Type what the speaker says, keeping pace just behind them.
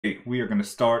We are going to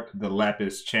start the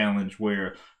Lapis challenge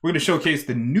where we're going to showcase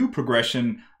the new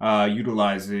progression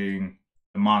utilizing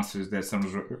the monsters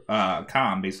that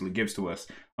Khan basically gives to us.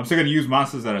 I'm still going to use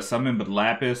monsters that are summoned, but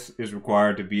Lapis is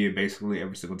required to be in basically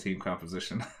every single team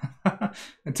composition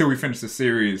until we finish the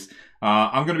series.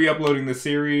 I'm going to be uploading the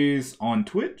series on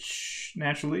Twitch,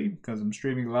 naturally, because I'm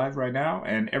streaming live right now,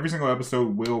 and every single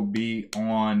episode will be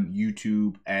on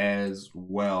YouTube as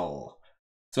well.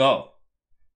 So,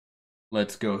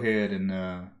 let's go ahead and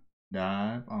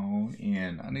dive on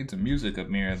in. I need some music up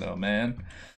here though, man.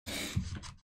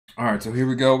 All right, so here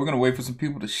we go. We're gonna wait for some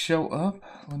people to show up.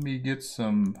 Let me get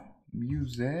some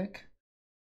music.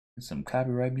 Get some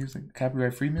copyright music,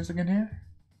 copyright-free music in here.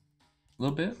 A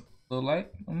little bit, a little light.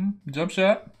 Jump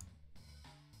shot.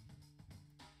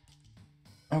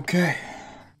 Okay.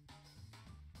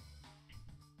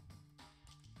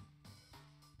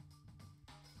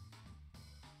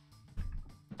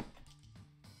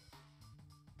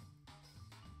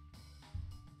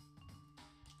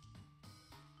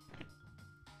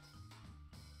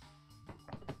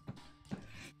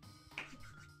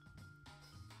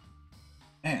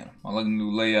 Man, I like the new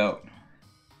layout.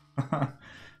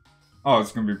 Oh,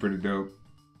 it's gonna be pretty dope.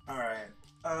 Alright.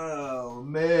 Oh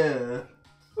man.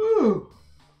 Woo.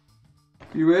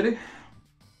 You ready?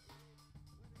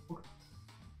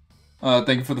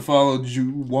 Thank you for the follow,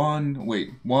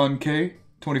 1K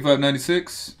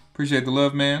 2596. Appreciate the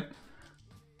love, man.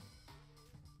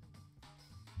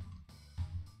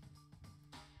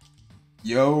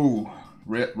 Yo,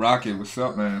 Rocket, what's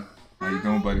up, man? How you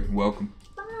doing, buddy? Welcome.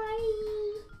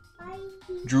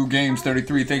 Drew Games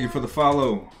 33, thank you for the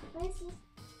follow.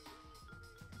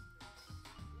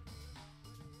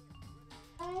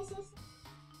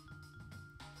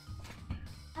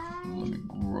 Let me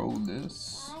grow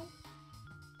this.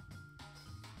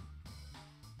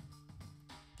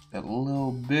 Got a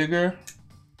little bigger.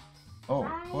 Oh,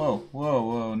 whoa, whoa,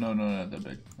 whoa. No, not that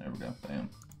big. There we go. Bam.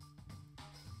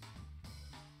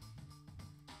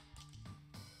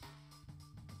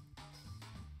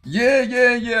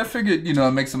 Yeah. I figured, I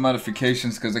make some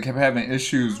modifications because I kept having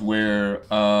issues where,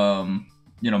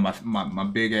 my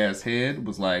big ass head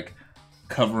was like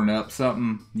covering up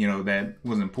something, that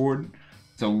was important.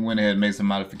 So we went ahead and made some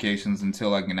modifications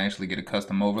until I can actually get a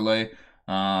custom overlay.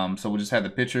 So we'll just have the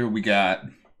picture. We got,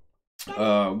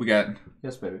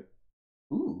 yes, baby.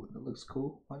 Ooh, that looks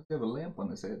cool. Why does he have a lamp on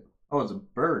his head? Oh, it's a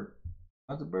bird.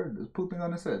 That's a bird. It's pooping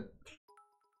on his head.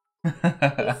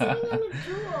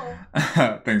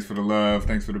 Thanks for the love.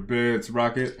 Thanks for the bits,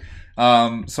 Rocket.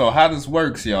 So how this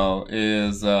works, y'all,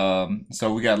 is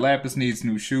so we got Lapis needs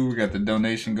new shoe. We got the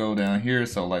donation go down here.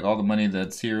 So like all the money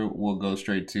that's here will go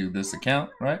straight to this account,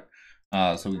 right?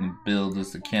 So we can build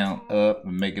this account up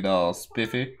and make it all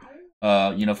spiffy,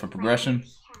 for progression.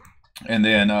 And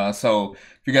then so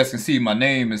if you guys can see, my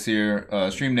name is here,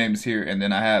 stream name is here, and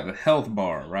then I have a health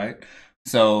bar, right?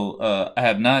 So I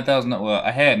have 9,000. Well,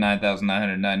 I had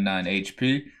 9,999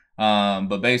 HP.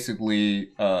 But basically,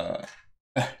 to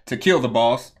kill the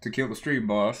boss, to kill the stream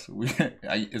boss,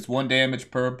 it's 1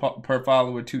 damage per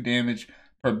follower, 2 damage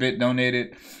per bit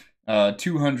donated,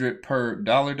 200 per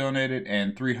dollar donated,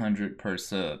 and 300 per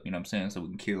sub. You know what I'm saying? So we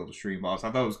can kill the stream boss. I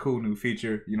thought it was a cool new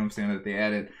feature. You know what I'm saying, that they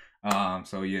added.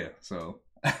 So yeah. So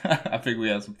I think we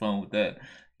had some fun with that.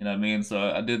 You know what I mean? So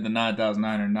I did the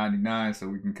 9,999 so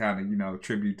we can kind of,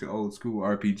 tribute to old school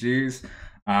RPGs.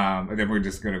 And then we're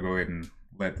just going to go ahead and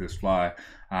let this fly.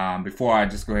 Before I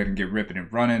just go ahead and get ripping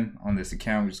and running on this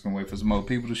account, we're just going to wait for some more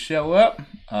people to show up.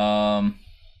 Yeah,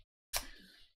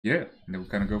 and then we'll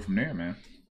kind of go from there, man.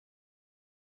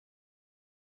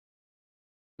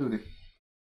 Dude,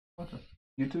 what's up?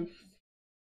 YouTube?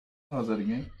 How's that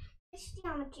again?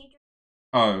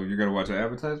 Oh, you got to watch an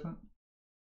advertisement?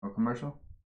 Or commercial?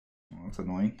 Oh, that's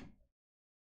annoying.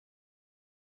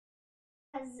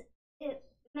 Because it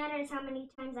matters how many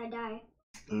times I die.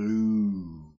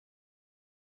 Ooh.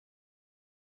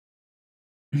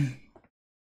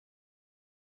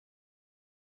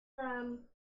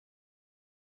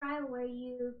 Try where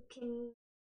you can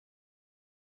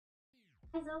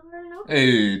over and over.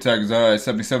 Hey, Tiger's Eye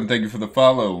 77, thank you for the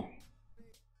follow.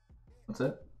 What's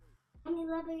that? Any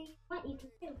level you want, you can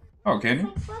do. Oh, can you?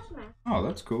 Like oh,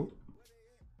 that's cool.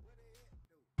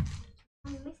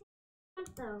 I'm missing one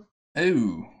though.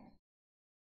 Ooh.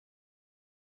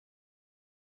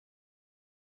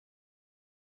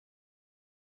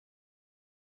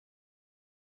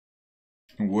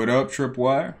 What up,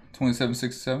 Tripwire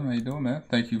 2767? How you doing, man?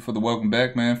 Thank you for the welcome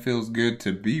back, man. Feels good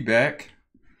to be back.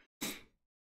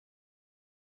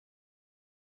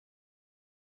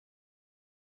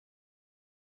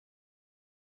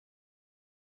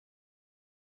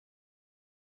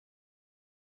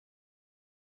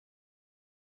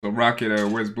 So Rocket,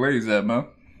 where's Blaze at, man?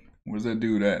 Where's that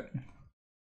dude at?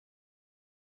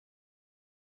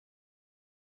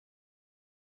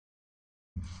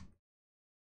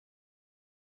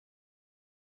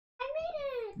 I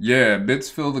made it. Yeah, bits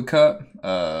fill the cup.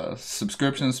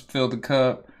 Subscriptions fill the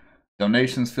cup.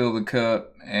 Donations fill the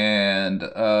cup, and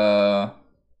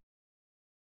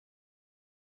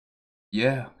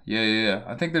yeah.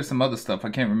 I think there's some other stuff. I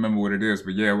can't remember what it is,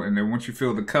 but yeah. And then once you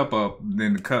fill the cup up,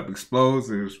 then the cup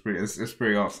explodes. It's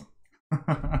pretty awesome.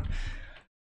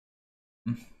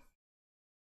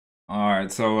 All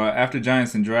right. So after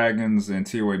Giants and Dragons and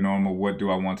TOA normal, what do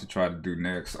I want to try to do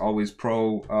next? Always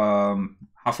pro.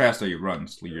 How fast are your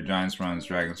runs? Your Giants runs,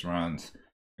 Dragons runs,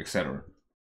 etc.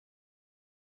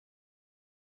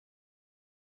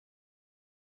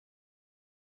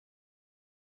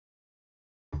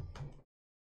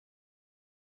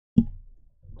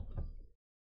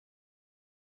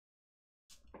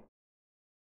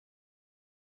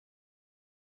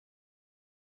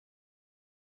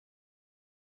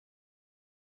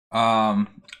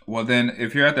 Well then,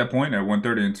 if you're at that point at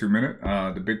 1:30 and 2 minute,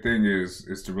 the big thing is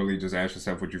to really just ask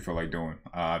yourself what you feel like doing.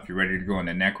 If you're ready to go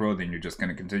into Necro, then you're just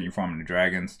gonna continue farming the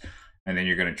dragons, and then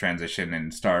you're gonna transition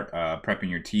and start prepping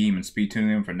your team and speed tuning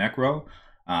them for Necro.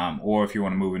 Or if you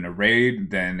want to move into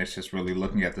raid, then it's just really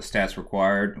looking at the stats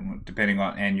required, depending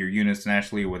on and your units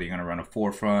naturally, whether you're gonna run a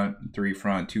 4 front, 3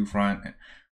 front, 2 front,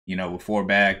 with 4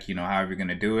 back, however you're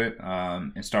gonna do it,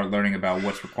 and start learning about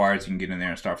what's required so you can get in there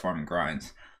and start farming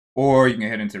grinds. Or you can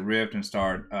head into Rift and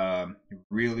start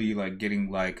really like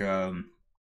getting like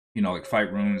like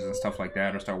fight runes and stuff like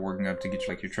that, or start working up to get you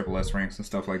like your triple S ranks and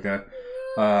stuff like that.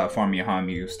 Farm your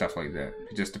Hamu, stuff like that.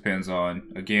 It just depends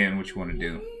on again what you want to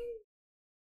do.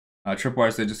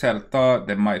 Tripwire said, just had a thought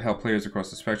that might help players across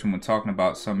the spectrum when talking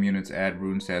about some units add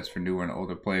rune stats for newer and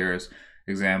older players.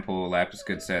 Example, Lapis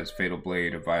good stats, Fatal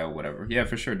Blade, or Vial, whatever. Yeah,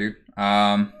 for sure, dude.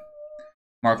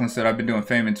 Markland said, I've been doing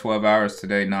fame in 12 hours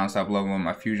today, non-stop leveling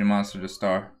my fusion monster to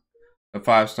star. The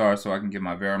 5-star so I can get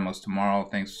my Veramos tomorrow.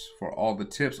 Thanks for all the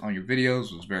tips on your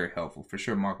videos. It was very helpful. For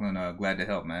sure, Markland. Glad to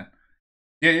help, man.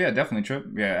 Yeah, definitely, Trip.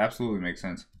 Yeah, absolutely makes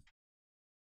sense.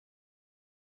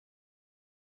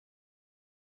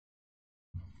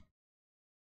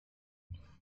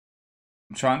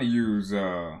 I'm trying to use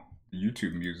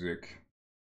YouTube music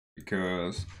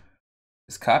because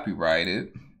it's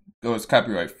copyrighted. Oh, it's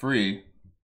copyright free.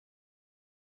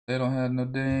 They don't have no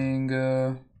dang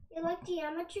You like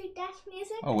Geometry Dash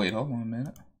music? Oh wait, hold on a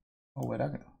minute. Oh wait, I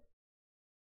can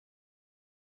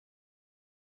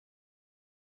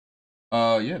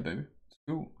yeah, baby. It's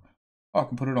cool. Oh, I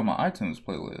can put it on my iTunes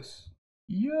playlist.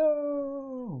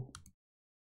 Yo.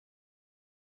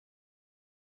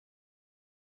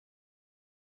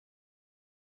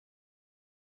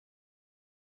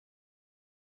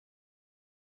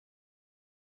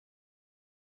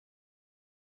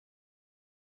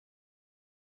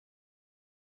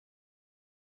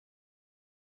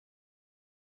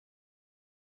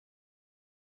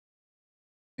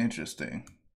 Interesting.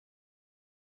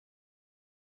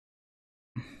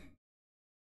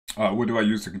 What do I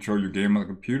use to control your game on the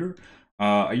computer?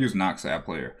 I use Nox App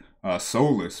Player.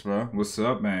 Soulless, bro. What's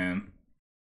up, man?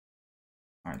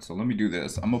 Alright, so let me do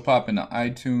this. I'm gonna pop into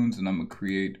iTunes and I'm gonna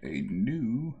create a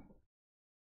new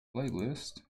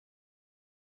playlist.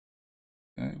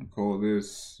 Okay, call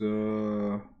this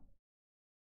L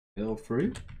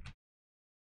free.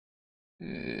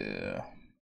 Yeah.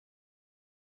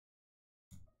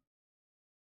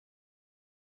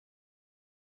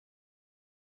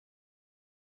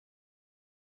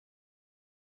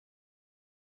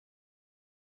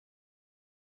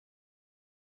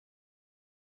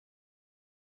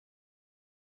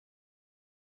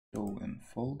 Go in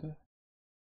folder.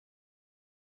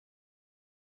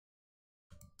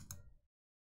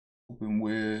 Open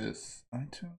with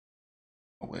iTunes.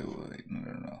 Oh wait,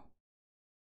 no.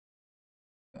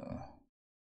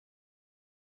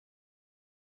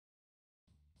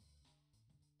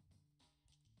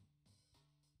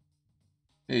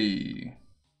 Hey.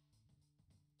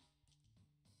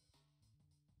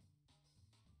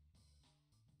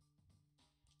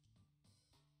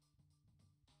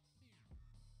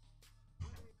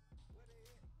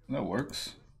 That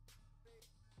works.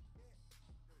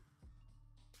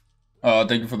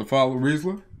 Thank you for the follow,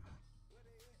 Riesler.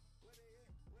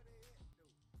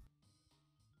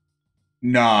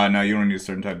 Nah, you don't need a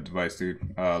certain type of device, dude.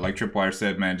 Like Tripwire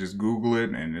said, man, just Google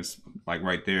it and it's like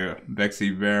right there.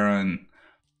 Vexy Varon,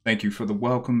 thank you for the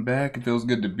welcome back. It feels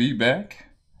good to be back.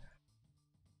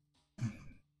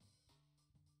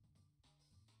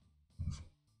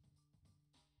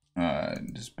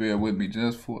 Just bear with me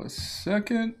just for a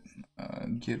second.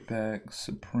 Get back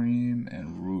Supreme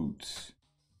and Roots.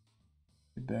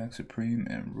 Get back Supreme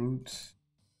and Roots.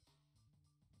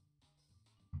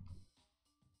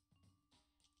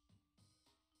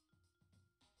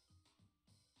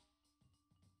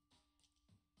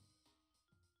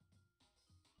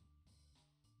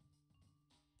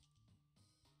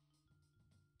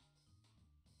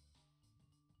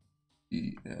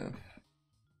 EF.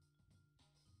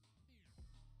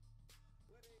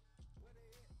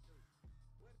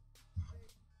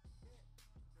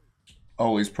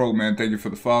 Always pro, man. Thank you for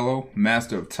the follow.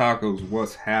 Master of Tacos,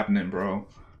 what's happening, bro?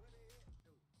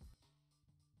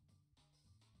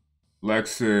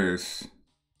 Lexus.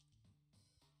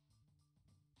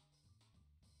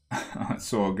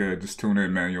 It's all good. Just tune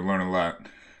in, man. You'll learn a lot.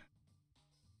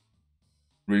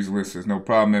 Reason says, no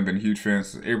problem. I've been a huge fan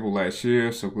since April last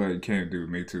year. So glad you came,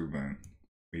 dude. Me too, man.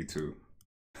 Me too.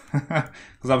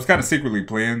 Because I was kind of secretly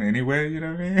playing anyway, you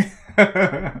know what I mean?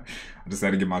 I just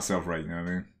had to get myself right, you know what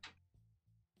I mean?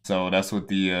 So that's what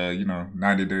the,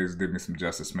 90 days did me some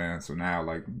justice, man. So now,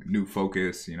 like, new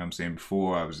focus, you know what I'm saying?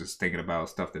 Before, I was just thinking about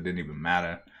stuff that didn't even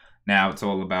matter. Now it's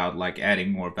all about, like,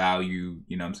 adding more value,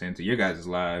 you know what I'm saying, to your guys'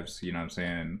 lives, you know what I'm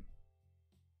saying,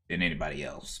 than anybody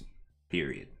else,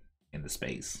 period, in the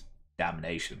space.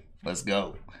 Domination. Let's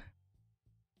go.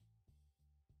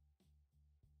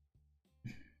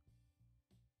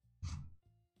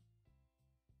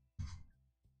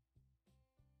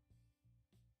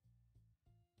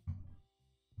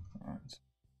 All right,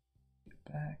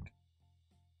 get back.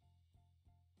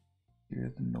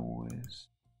 Hear the noise.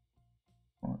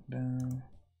 Front down.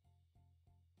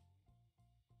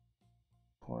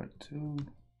 Part 2.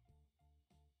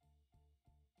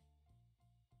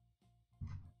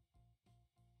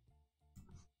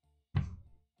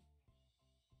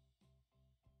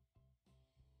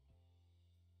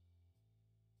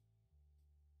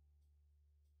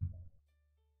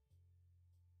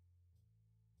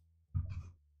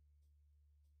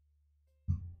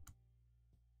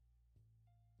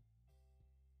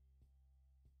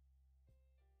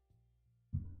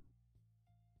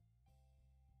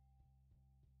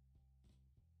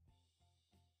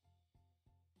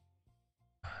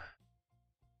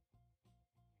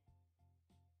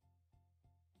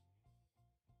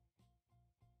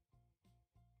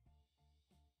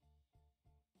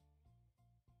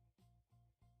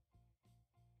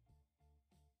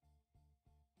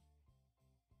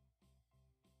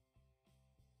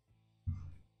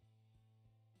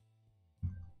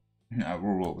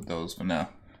 We'll roll with those for now.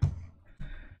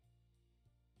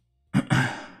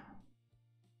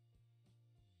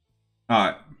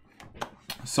 Alright.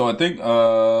 So I think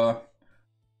y'all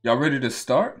ready to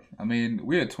start? I mean,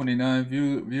 we had 29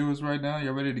 viewers right now.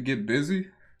 Y'all ready to get busy?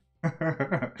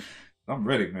 I'm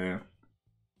ready, man.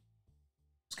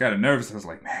 Just kind of nervous. I was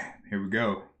like, man, here we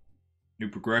go. New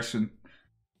progression.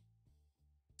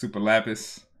 Super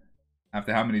Lapis.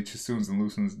 After how many Chisuns and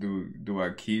Lucens do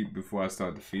I keep before I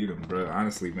start to feed them, bro?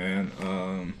 Honestly, man.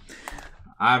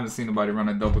 I haven't seen nobody run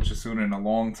a double Chisuna in a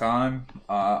long time.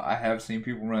 I have seen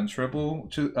people run triple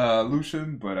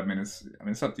Lucian, but I mean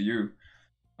it's up to you.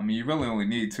 I mean, you really only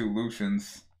need 2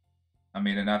 Lucians. I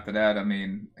mean, and after that, I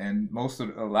mean, and a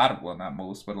lot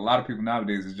of people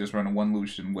nowadays is just running 1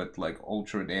 Lucian with like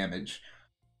ultra damage.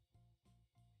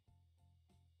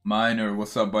 Minor,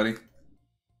 what's up, buddy?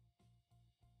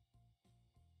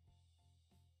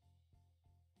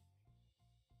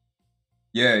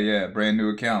 Yeah, brand new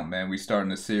account, man. We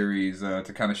starting a series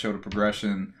to kind of show the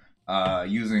progression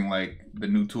using like the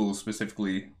new tools,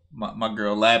 specifically my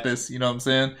girl Lapis, you know what I'm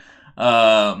saying?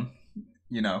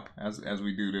 As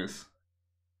we do this.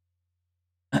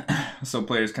 So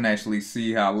players can actually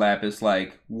see how Lapis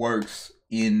like works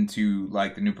into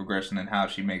like the new progression and how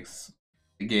she makes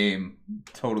the game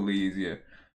totally easier.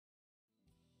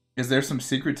 Is there some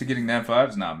secret to getting Nat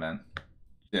 5s? Nah, man.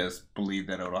 Just believe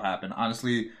that it'll happen.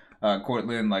 Honestly,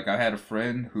 Cortland, like I had a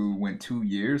friend who went 2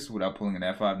 years without pulling an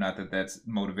F5. Not that that's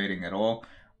motivating at all,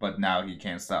 but now he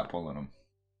can't stop pulling them.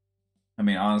 I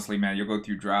mean, honestly, man, you'll go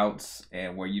through droughts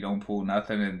and where you don't pull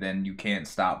nothing, and then you can't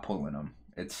stop pulling them.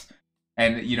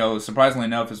 And surprisingly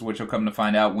enough, is what you'll come to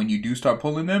find out when you do start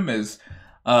pulling them is,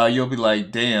 you'll be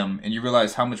like, damn, and you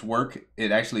realize how much work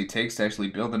it actually takes to actually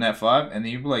build an F5, and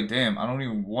then you'll be like, damn, I don't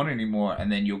even want it anymore,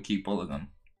 and then you'll keep pulling them.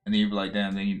 And then you'll be like,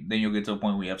 damn, then you'll get to a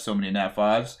point where you have so many Nat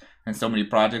 5s and so many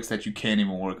projects that you can't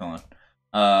even work on.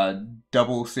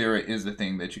 Double Sarah is the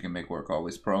thing that you can make work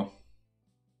always, pro.